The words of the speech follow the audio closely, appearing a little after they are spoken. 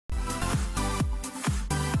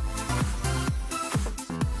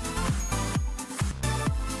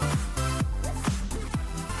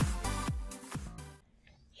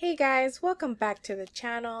Hey guys, welcome back to the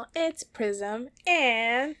channel. It's Prism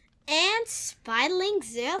and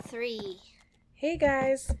Spidling03. Hey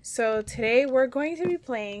guys, so today we're going to be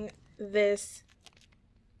playing this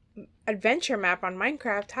adventure map on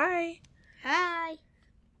Minecraft. Hi.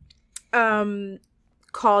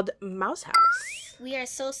 Called Mouse House. We are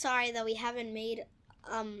so sorry that we haven't made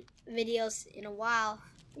videos in a while.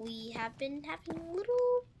 We have been having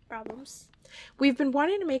little problems. We've been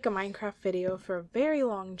wanting to make a Minecraft video for a very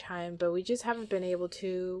long time, but we just haven't been able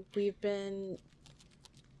to.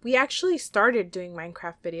 We actually started doing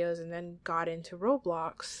Minecraft videos and then got into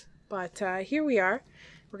Roblox. But here we are.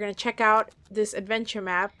 We're going to check out this adventure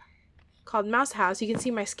map called Mouse House. You can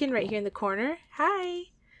see my skin right here in the corner. Hi!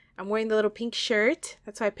 I'm wearing the little pink shirt.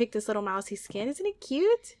 That's why I picked this little mousy skin. Isn't it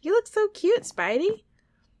cute? You look so cute, Spidey.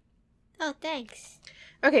 Oh, thanks.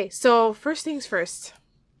 Okay, so first things first.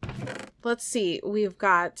 Let's see. We've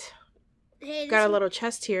got a little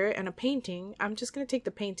chest here and a painting. I'm just going to take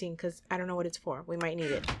the painting because I don't know what it's for. We might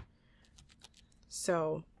need it.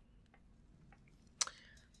 So,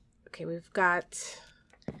 okay, we've got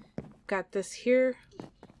this here.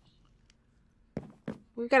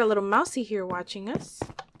 We've got a little mousy here watching us.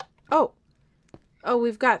 Oh,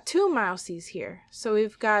 we've got two mousies here. So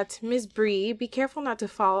we've got Miss Bree. Be careful not to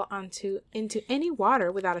fall into any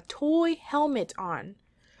water without a toy helmet on.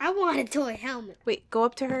 I want a toy helmet. Wait, go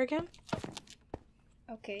up to her again.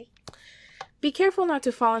 Okay. Be careful not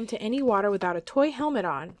to fall into any water without a toy helmet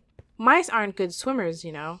on. Mice aren't good swimmers,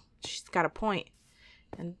 you know. She's got a point.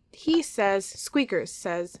 And Squeakers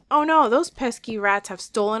says, "Oh no, those pesky rats have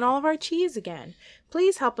stolen all of our cheese again.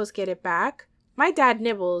 Please help us get it back. My dad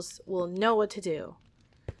Nibbles will know what to do."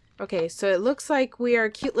 Okay, so it looks like we are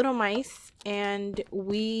cute little mice and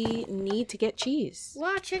we need to get cheese.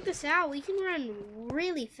 Wow, check this out. We can run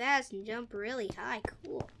really fast and jump really high.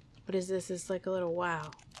 Cool. What is this? It's like a little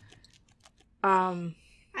wow.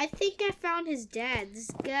 I think I found his dad.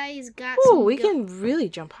 This guy's got Ooh, we can really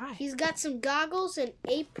jump high. He's got some goggles, an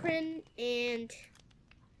apron, and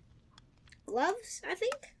gloves, I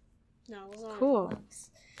think. No, those aren't cool.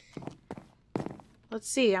 Gloves. Let's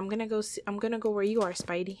see. I'm gonna go where you are,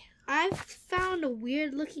 Spidey. I've found a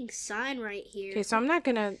weird looking sign right here. Okay, so I'm not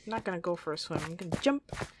gonna go for a swim. I'm gonna jump.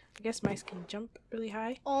 I guess mice can jump really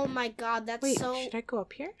high. Oh my god, that's Wait, so... should I go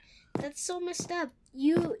up here? That's so messed up.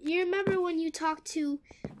 You remember when you talked to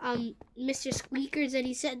Mr. Squeakers and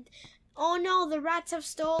he said, "Oh no, the rats have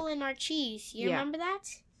stolen our cheese." You remember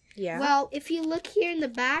that? Yeah. Well, if you look here in the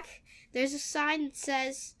back, there's a sign that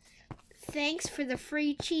says, "Thanks for the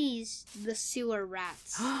free cheese, the sewer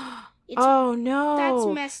rats." Oh no. That's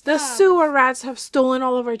messed up. The sewer rats have stolen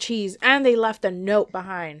all of our cheese and they left a note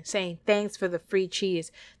behind saying thanks for the free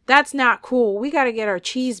cheese. That's not cool. We gotta get our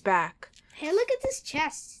cheese back. Hey, look at this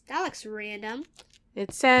chest. That looks random.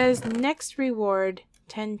 It says next reward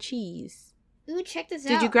 10 cheese. Ooh, check this out.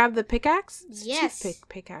 Did you grab the pickaxe? Yes. Toothpick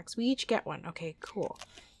pickaxe. We each get one. Okay, cool.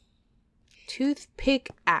 Toothpick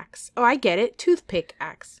axe. Oh, I get it. Toothpick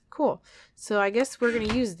axe. Cool. So I guess we're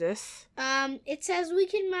gonna use this. It says we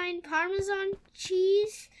can mine Parmesan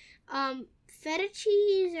cheese, feta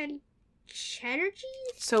cheese, and cheddar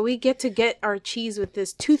cheese. So we get to get our cheese with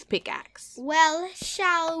this toothpick axe. Well,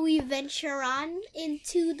 shall we venture on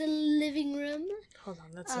into the living room? Hold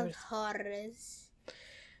on, let's of see. horrors.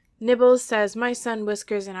 Nibbles says, "My son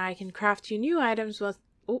Whiskers and I can craft you new items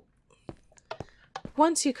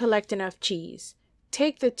once you collect enough cheese.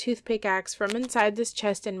 Take the toothpick axe from inside this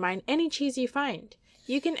chest and mine any cheese you find.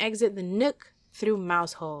 You can exit the nook through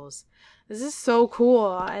mouse holes." This is so cool.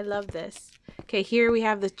 I love this. Okay, here we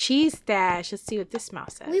have the cheese stash. Let's see what this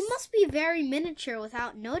mouse says. We must be very miniature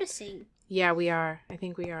without noticing. Yeah, we are. I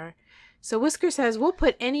think we are. So Whisker says, "We'll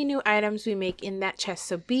put any new items we make in that chest,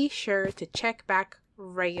 so be sure to check back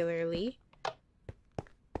regularly."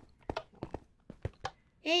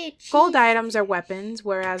 Hey, cheese. Gold items are weapons,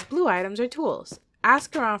 whereas blue items are tools.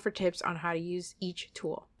 Ask around for tips on how to use each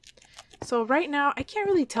tool. So right now, I can't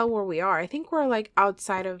really tell where we are. I think we're like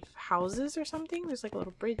outside of houses or something. There's like a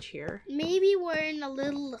little bridge here. Maybe we're in a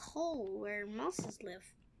little hole where mouses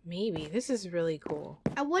live. Maybe. This is really cool.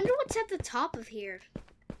 I wonder what's at the top of here.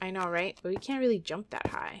 I know, right? But we can't really jump that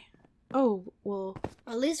high. Oh, well.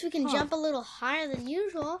 At least we can jump a little higher than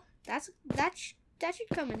usual. That should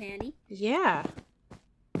come in handy. Yeah.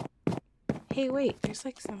 Hey, wait. There's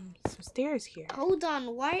like some stairs here. Hold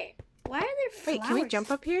on. Why are there flowers? Wait, can we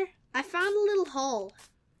jump up here? I found a little hole.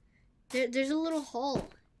 There's a little hole.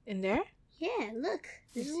 In there? Yeah, look.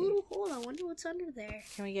 There's a little hole. I wonder what's under there.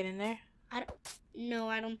 Can we get in there? No,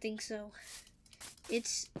 I don't think so.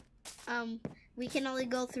 It's we can only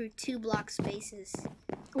go through 2 block spaces.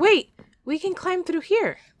 Wait, We can climb through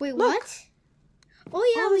here. Wait, Look. what?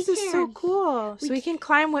 Oh yeah, This is so cool. So we can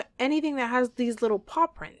climb with anything that has these little paw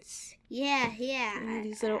prints. Yeah. And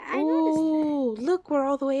these little. I noticed Oh, look, we're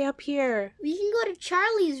all the way up here. we can go to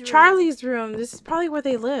Charlie's room. Charlie's room. This is probably where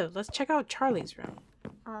they live. Let's check out Charlie's room.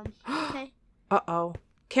 Okay. Uh-oh.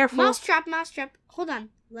 Careful. Mousetrap. Hold on.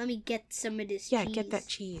 Let me get some of this cheese. Yeah, get that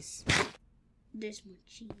cheese. There's more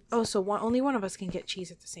cheese. Oh, so only one of us can get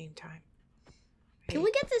cheese at the same time. Can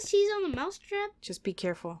we get this cheese on the mousetrap? Just be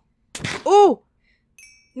careful. Oh!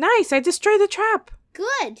 Nice! I destroyed the trap!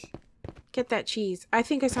 Good. Get that cheese. I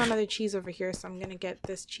think I saw another cheese over here, so I'm gonna get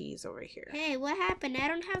this cheese over here. Hey, what happened? I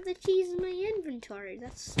don't have the cheese in my inventory.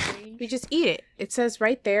 That's strange. We just eat it. It says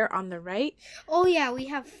right there on the right. Oh yeah, we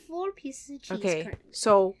have 4 pieces of cheese. Okay, currently.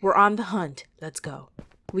 so we're on the hunt. Let's go.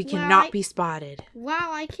 We cannot be spotted.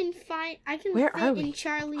 Wow, I can Where fit are we? in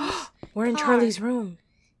Charlie's We're in car. Charlie's room.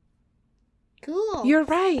 Cool. You're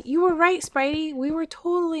right. You were right, Spidey. We were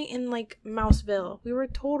totally in, like, Mouseville. We were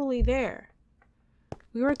totally there.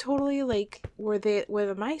 We were totally, like, where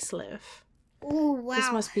the mice live. Oh, wow.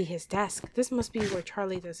 This must be his desk. This must be where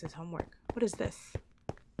Charlie does his homework. What is this?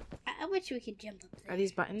 I wish we could jump up there. Are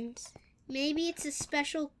these buttons? Maybe it's a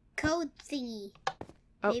special code thingy.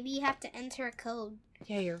 Oh. Maybe you have to enter a code.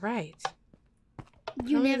 Yeah, you're right.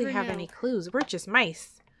 You don't never really have know. any clues. We're just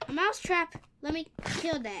mice. A mousetrap. Let me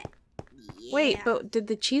kill that. Yeah. Wait, but did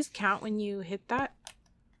the cheese count when you hit that?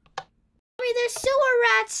 Mommy, there's sewer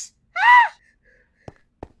rats. Ah!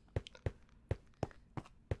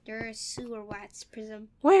 There are sewer rats, Prism.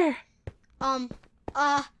 Where?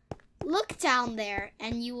 Look down there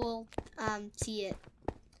and you will see it.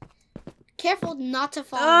 Careful not to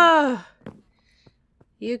fall. Ugh!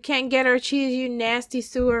 You can't get our cheese, you nasty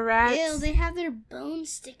sewer rats. Ew, they have their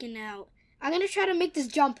bones sticking out. I'm gonna try to make this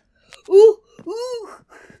jump. Ooh, ooh.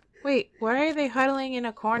 Wait, why are they huddling in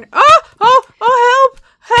a corner? Oh, help!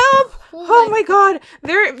 Help! Oh my god,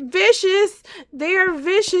 they're vicious. They are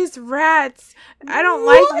vicious rats. I don't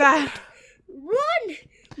like that. Run!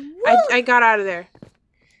 I got out of there.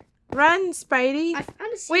 Run, Spidey. I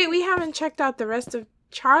found a secret. Wait, we haven't checked out the rest of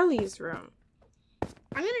Charlie's room.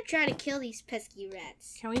 I'm gonna try to kill these pesky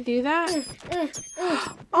rats. Can we do that?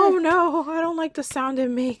 Oh no, I don't like the sound it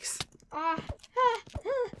makes. Ugh.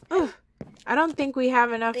 I don't think we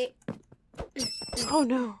have enough. Oh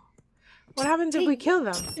no. What happens if we kill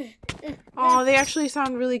them? Oh, they actually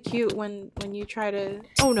sound really cute when you try to.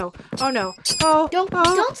 Oh no. Oh no. Oh. Don't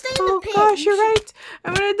stay in the pit. Oh gosh, you're right.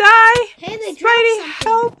 I'm gonna die. Hey, they dropped Spidey,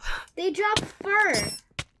 something. help. They dropped fur.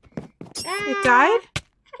 It died?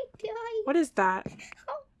 I died. What is that?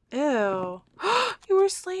 Ew. You were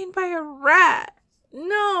slain by a rat.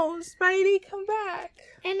 No, Spidey, come back.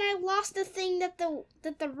 And I lost the thing that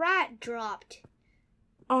the rat dropped.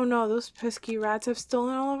 Oh no, those pesky rats have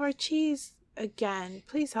stolen all of our cheese again.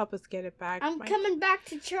 Please help us get it back. I'm coming back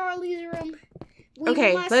to Charlie's room.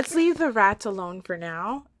 Okay, let's leave the rats alone for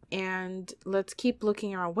now. And let's keep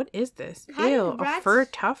looking around. What is this? Ew, a fur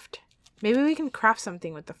tuft? Maybe we can craft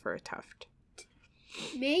something with the fur tuft.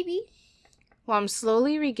 Maybe. Well, I'm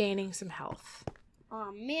slowly regaining some health.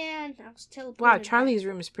 Oh man, I was teleported. Wow, Charlie's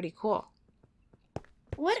room is pretty cool.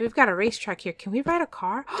 What? So we've got a racetrack here. Can we ride a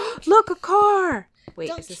car? Look, a car! Wait,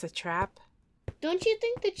 is this a trap? Don't you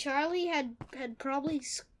think that Charlie had probably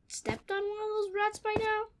stepped on one of those rats by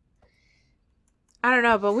now? I don't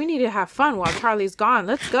know, but we need to have fun while Charlie's gone.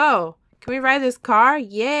 Let's go. Can we ride this car?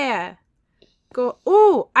 Yeah. Go.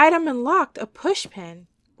 Ooh, item unlocked. A push pin.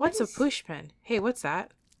 What's a push pin? Hey, what's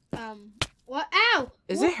that? What? Ow!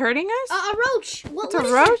 Is it hurting us? A roach. It's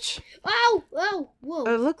a roach? Ow! Whoa! Whoa!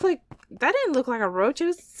 It looked like that didn't look like a roach. It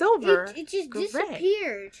was silver. It just Gray.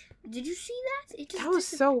 disappeared. Did you see that? It just that was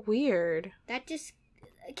so weird. That just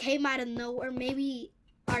came out of nowhere. Maybe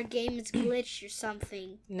our game is glitched or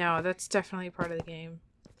something. No, that's definitely part of the game.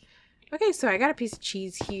 Okay, so I got a piece of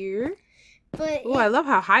cheese here. But oh, I love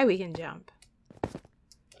how high we can jump.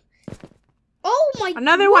 Oh my!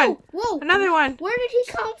 Another one! Whoa! Another one! Where did he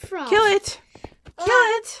come from? Kill it! Kill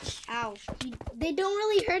it! Ow! They don't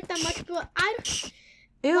really hurt that much, but I.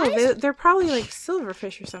 Ew, they're probably like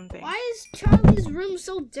silverfish or something. Why is Charlie's room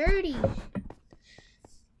so dirty?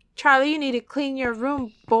 Charlie, you need to clean your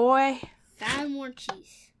room, boy. Found more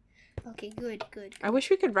cheese. Okay, good. I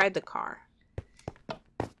wish we could ride the car.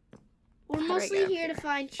 We're mostly here to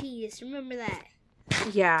find cheese. Remember that.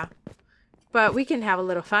 Yeah. But we can have a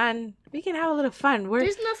little fun. There's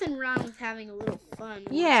nothing wrong with having a little fun.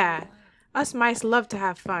 Yeah. Us mice love to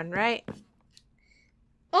have fun, right?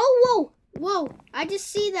 Oh, whoa. I just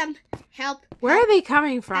see them. Help. Where are they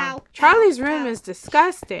coming from? Ow, Charlie's ow, room ow. is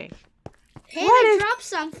disgusting. Hey, What they is- dropped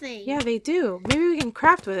something. Yeah, they do. Maybe we can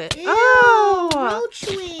craft with it. Ew, Oh! roach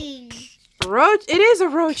wing. Roach? It is a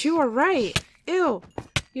roach. You are right. Ew.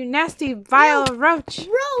 You nasty, vile roach.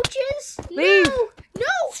 Roaches? Leave.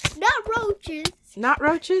 No, not roaches. Not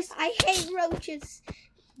roaches? I hate roaches.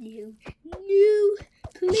 No,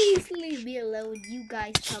 please leave me alone. You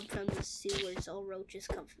guys come from the sewers. All roaches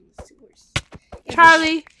come from the sewers.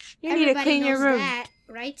 Charlie, you need to Everybody clean your knows room. that,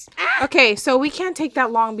 right? Ah! Okay, so we can't take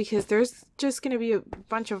that long because there's just going to be a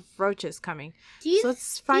bunch of roaches coming. Do you, So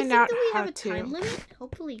let's do you find think out that we how have a to... time limit?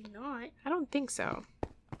 Hopefully not. I don't think so.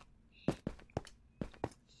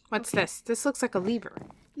 What's this? This looks like a lever.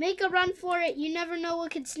 Make a run for it. You never know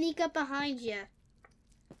what could sneak up behind you.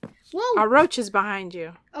 Whoa! A roach is behind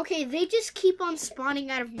you. Okay, they just keep on spawning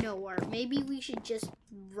out of nowhere. Maybe we should just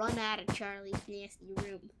run out of Charlie's nasty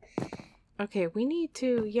room. Okay, we need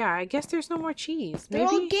to... Yeah, I guess there's no more cheese. They're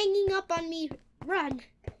all Maybe... ganging up on me. Run.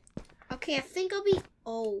 Okay, I think I'll be...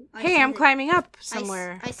 Oh, Hey, I'm climbing up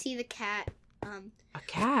somewhere. I see the cat. A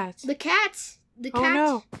cat? The cat. Oh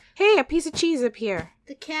no. Hey, a piece of cheese up here.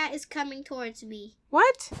 The cat is coming towards me.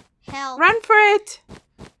 What? Help. Run for it!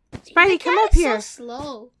 Spidey, come up here. It's so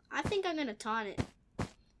slow. I think I'm gonna taunt it.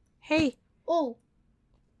 Hey, Oh.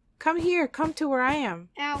 come here. Come to where I am.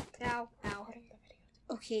 Ow, ow, ow.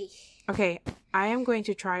 Okay. Okay, I am going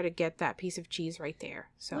to try to get that piece of cheese right there.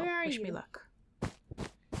 So, Where are wish me you? luck.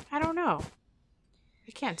 I don't know.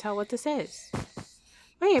 I can't tell what this is.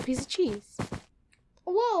 Wait, a piece of cheese.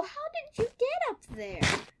 Whoa, how did you get up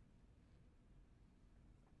there?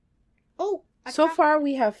 Oh, So far,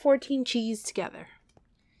 we have 14 cheese together.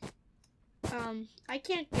 I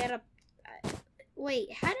can't get up.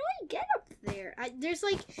 Wait, how do I get up there? There's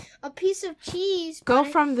like a piece of cheese. Go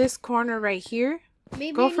but from this corner right here.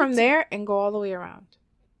 maybe Go I need from to- there and go all the way around.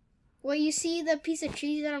 Well, you see the piece of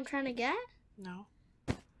cheese that I'm trying to get? No.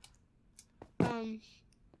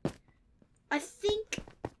 I think.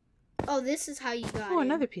 Oh, this is how you got it. Oh,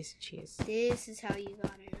 another piece of cheese. This is how you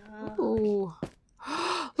got it. Oh. Ooh.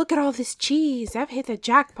 Look at all this cheese. I've hit the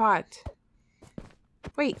jackpot.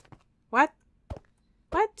 Wait. What?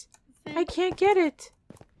 What? I can't get it.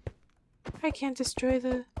 I can't destroy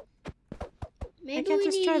the... Maybe I can't we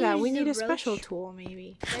destroy need to that. use We the need a special roach- tool,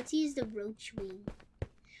 maybe. Let's use the roach wing.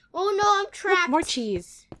 Oh no, I'm trapped. Look, more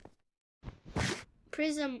cheese.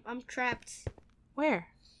 Prism, I'm trapped. Where?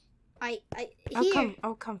 Here.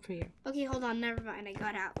 I'll come for you. Okay, hold on. Never mind. I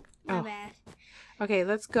got out. My Oh. bad. Okay,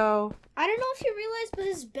 let's go. I don't know if you realize, but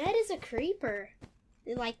his bed is a creeper.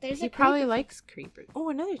 Like, there's He a probably creeper. likes creepers. Oh,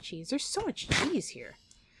 another cheese. There's so much cheese here.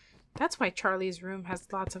 That's why Charlie's room has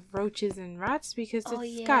lots of roaches and rats, because Oh,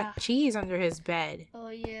 it's yeah. got cheese under his bed. Oh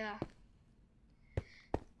yeah.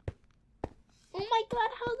 Oh my god!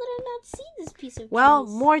 How did I not see this piece of Well,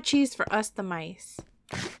 cheese? more cheese for us, the mice.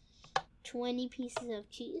 20 pieces of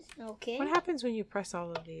cheese. Okay. What happens when you press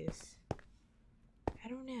all of these? I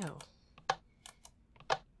don't know.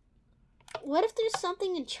 What if there's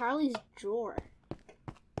something in Charlie's drawer?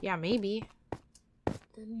 Yeah, maybe.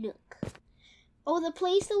 The Nook. Oh, the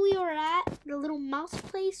place that we were at, the little mouse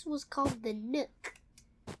place, was called the Nook.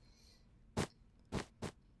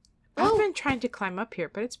 I've Oh. been trying to climb up here,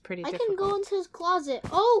 but it's pretty I difficult. can go into his closet.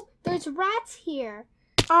 Oh, there's rats here.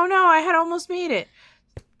 Oh no, I had almost made it.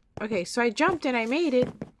 Okay, so I jumped and I made it,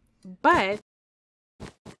 but...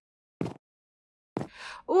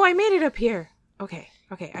 Oh, I made it up here. Okay,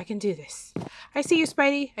 I can do this. I see you,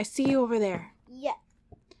 Spidey. I see you over there. Yeah.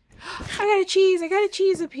 I got a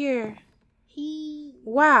cheese up here.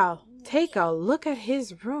 Wow, take a look at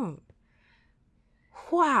his room.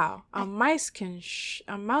 Wow, a mouse can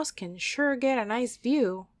sure get a nice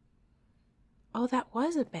view. Oh, that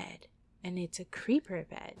was a bed, and it's a creeper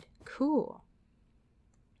bed. Cool.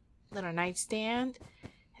 Little nightstand,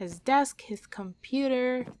 his desk, his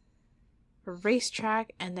computer, a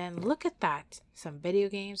racetrack, and then look at that, some video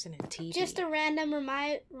games and a TV. Just a random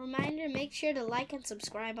reminder, make sure to like and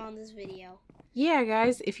subscribe on this video. Yeah,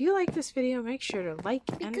 guys, if you like this video, make sure to like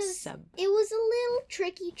and Because sub. it was a little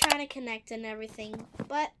tricky trying to connect and everything,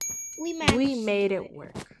 but we managed We made to do it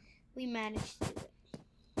work. We managed to do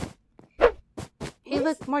it. Hey, What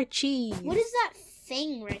is- look, more cheese. What is that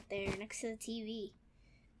thing right there next to the TV?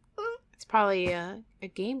 It's probably a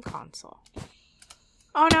game console.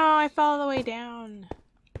 Oh no, I fell all the way down.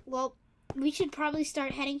 Well, we should probably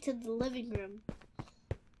start heading to the living room.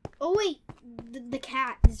 Oh wait, the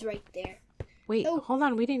cat is right there. Wait, Oh. hold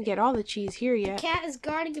on, we didn't get all the cheese here The yet. cat is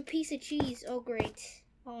guarding a piece of cheese. Oh great.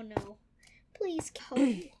 Oh no. Please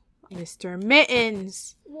come. Mr.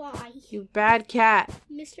 Mittens, Why? you bad cat.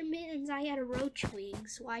 Mr. Mittens, I had a roach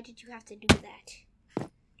wings. Why did you have to do that?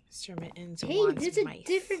 Mr. Mittens Hey, wants there's a mice.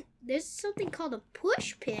 there's something called a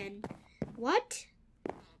push pin. What?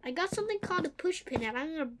 I got something called a push pin, and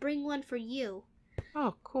I'm gonna bring one for you.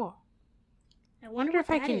 Oh, cool. I Wonder if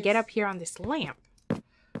I can get up here on this lamp.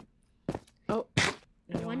 Oh,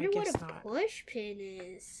 no, I wonder guess what a not. push pin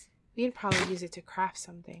is. We can probably use it to craft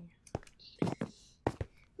something.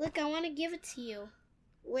 Look, I want to give it to you.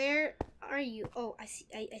 Where are you? Oh, I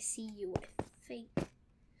see you, I think.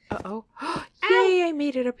 Uh-oh. Yay, I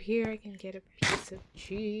made it up here. I can get a piece of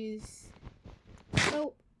cheese.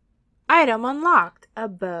 Oh, Item unlocked. A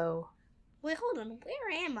bow. wait, hold on.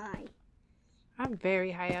 Where am I? I'm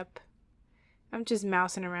very high up. I'm just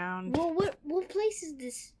mousing around. Well, what place is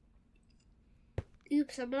this?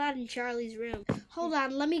 Oops, I'm not in Charlie's room. Hold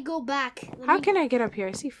on, let me go back. How can I get up here?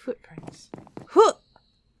 I see footprints. Huh!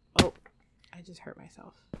 Oh, I just hurt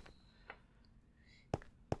myself.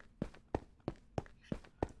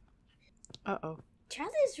 Uh-oh.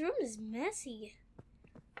 Charlie's room is messy.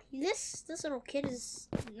 This little kid is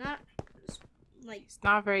not like. It's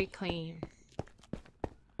not very clean.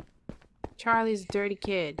 Charlie's a dirty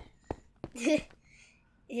kid.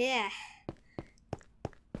 Yeah.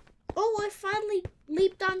 Oh, I finally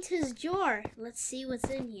leaped onto his drawer. Let's see what's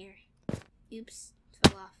in here. Oops,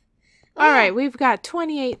 fell off. Oh, All yeah. right, we've got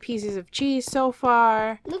 28 pieces of cheese so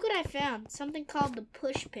far. Look what I found. Something called the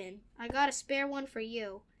push pin. I got a spare one for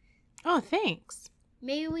you. Oh, thanks.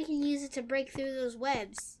 Maybe we can use it to break through those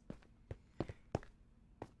webs.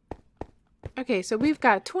 Okay, so we've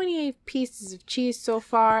got 28 pieces of cheese so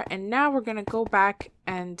far, and now we're gonna go back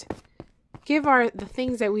and give the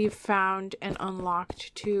things that we've found and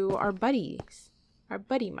unlocked to our buddies, our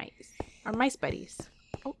mice buddies.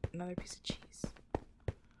 Oh, another piece of cheese.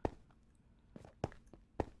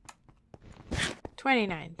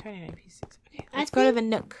 29 pieces. Okay, let's go to the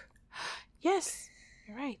nook. Yes,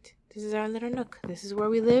 you're right. This is our little nook. This is where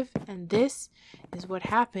we live, and this is what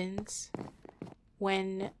happens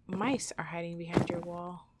when mice are hiding behind your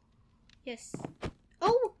wall. Yes.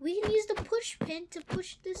 Oh, we can use the push pin to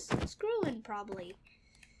push this screw in, probably.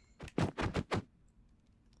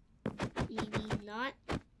 Maybe not.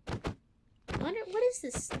 What is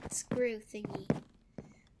this screw thingy?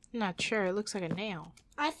 I'm not sure. It looks like a nail.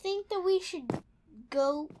 I think that we should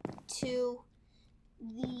go to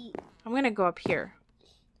the... I'm gonna go up here.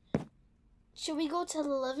 Should we go to the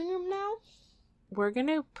living room now? We're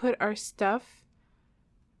gonna put our stuff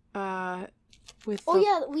with Oh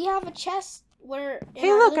yeah, we have a chest where... in Hey,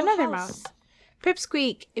 our look, little another house. mouse.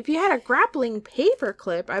 Pipsqueak, if you had a grappling paper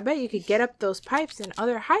clip, I bet you could get up those pipes in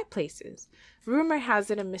other high places. Rumor has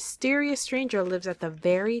it a mysterious stranger lives at the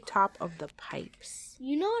very top of the pipes.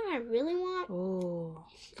 You know what I really want? Oh,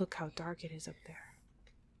 look how dark it is up there.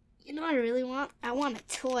 You know what I really want? I want a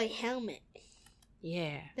toy helmet.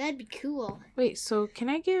 Yeah. That'd be cool. Wait, so can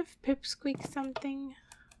I give Pipsqueak something?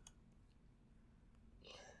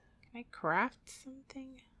 Can I craft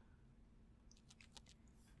something?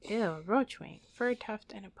 Ew, roach wing, fur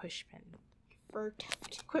tuft, and a push pin. Fur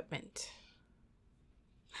tuft. Equipment.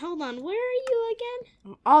 Hold on, where are you again?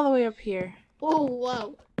 I'm all the way up here. Oh,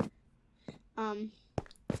 whoa.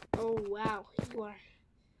 Oh, wow. You are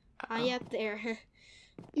high up there.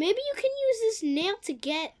 Maybe you can use this nail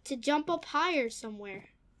to jump up higher somewhere.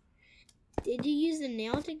 Did you use the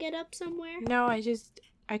nail to get up somewhere? No,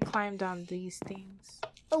 I climbed on these things.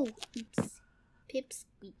 Oh, oops.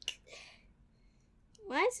 Pipsqueak.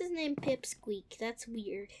 Why is his name Pipsqueak? That's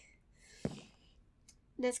weird.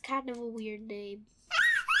 That's kind of a weird name.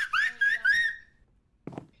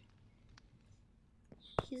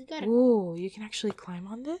 He's got a... Ooh, you can actually climb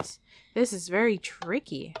on this? This is very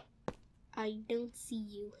tricky. I don't see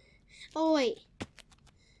you. Oh, wait.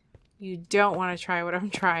 You don't want to try what I'm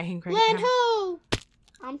trying right Let now. ho!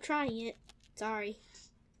 I'm trying it. Sorry.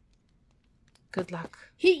 Good luck.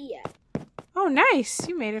 Yeah. Oh, nice.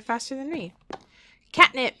 You made it faster than me.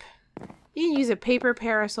 Catnip. You can use a paper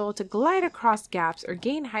parasol to glide across gaps or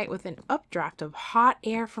gain height with an updraft of hot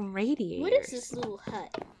air from radiators. What is this little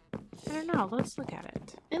hut? I don't know. Let's look at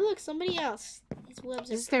it. Hey, look, somebody else. These webs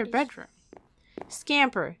are This is their pretty- bedroom.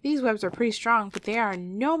 Scamper. These webs are pretty strong, but they are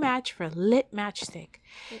no match for lit matchstick.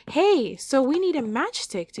 Hey, so we need a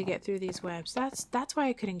matchstick to get through these webs. That's why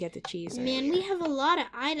I couldn't get the cheese. Man, earlier. we have a lot of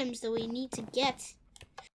items that we need to get.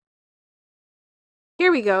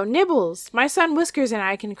 Here we go. Nibbles. My son Whiskers and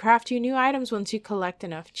I can craft you new items once you collect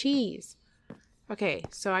enough cheese. Okay,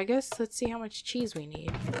 so I guess let's see how much cheese we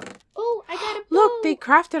need. Oh, I got a bow. Look, they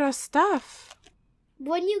crafted us stuff.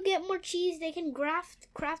 When you get more cheese, they can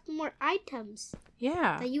craft more items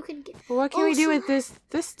Yeah. that you can get. Well, what can Oh, we do so with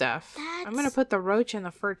this stuff? I'm gonna that's- put the roach and the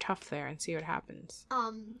fur tuft there and see what happens.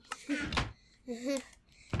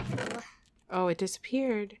 Oh, it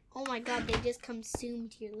disappeared. Oh my god, they just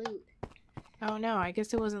consumed your loot. Oh no, I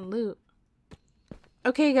guess it wasn't loot.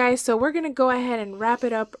 Okay guys, so we're gonna go ahead and wrap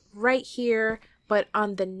it up right here. But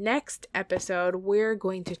on the next episode, we're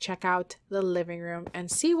going to check out the living room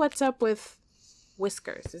and see what's up with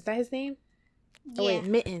Whiskers. Is that his name? Yeah. Oh wait,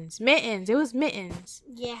 Mittens. Mittens. It was Mittens.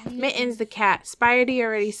 Yeah. Mittens the cat. Spidey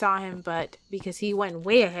already saw him, but because he went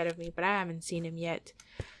way ahead of me, but I haven't seen him yet.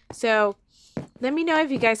 So let me know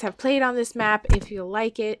if you guys have played on this map, if you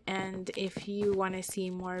like it, and if you want to see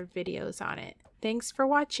more videos on it. Thanks for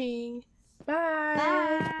watching.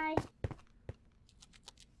 Bye.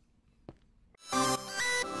 Bye.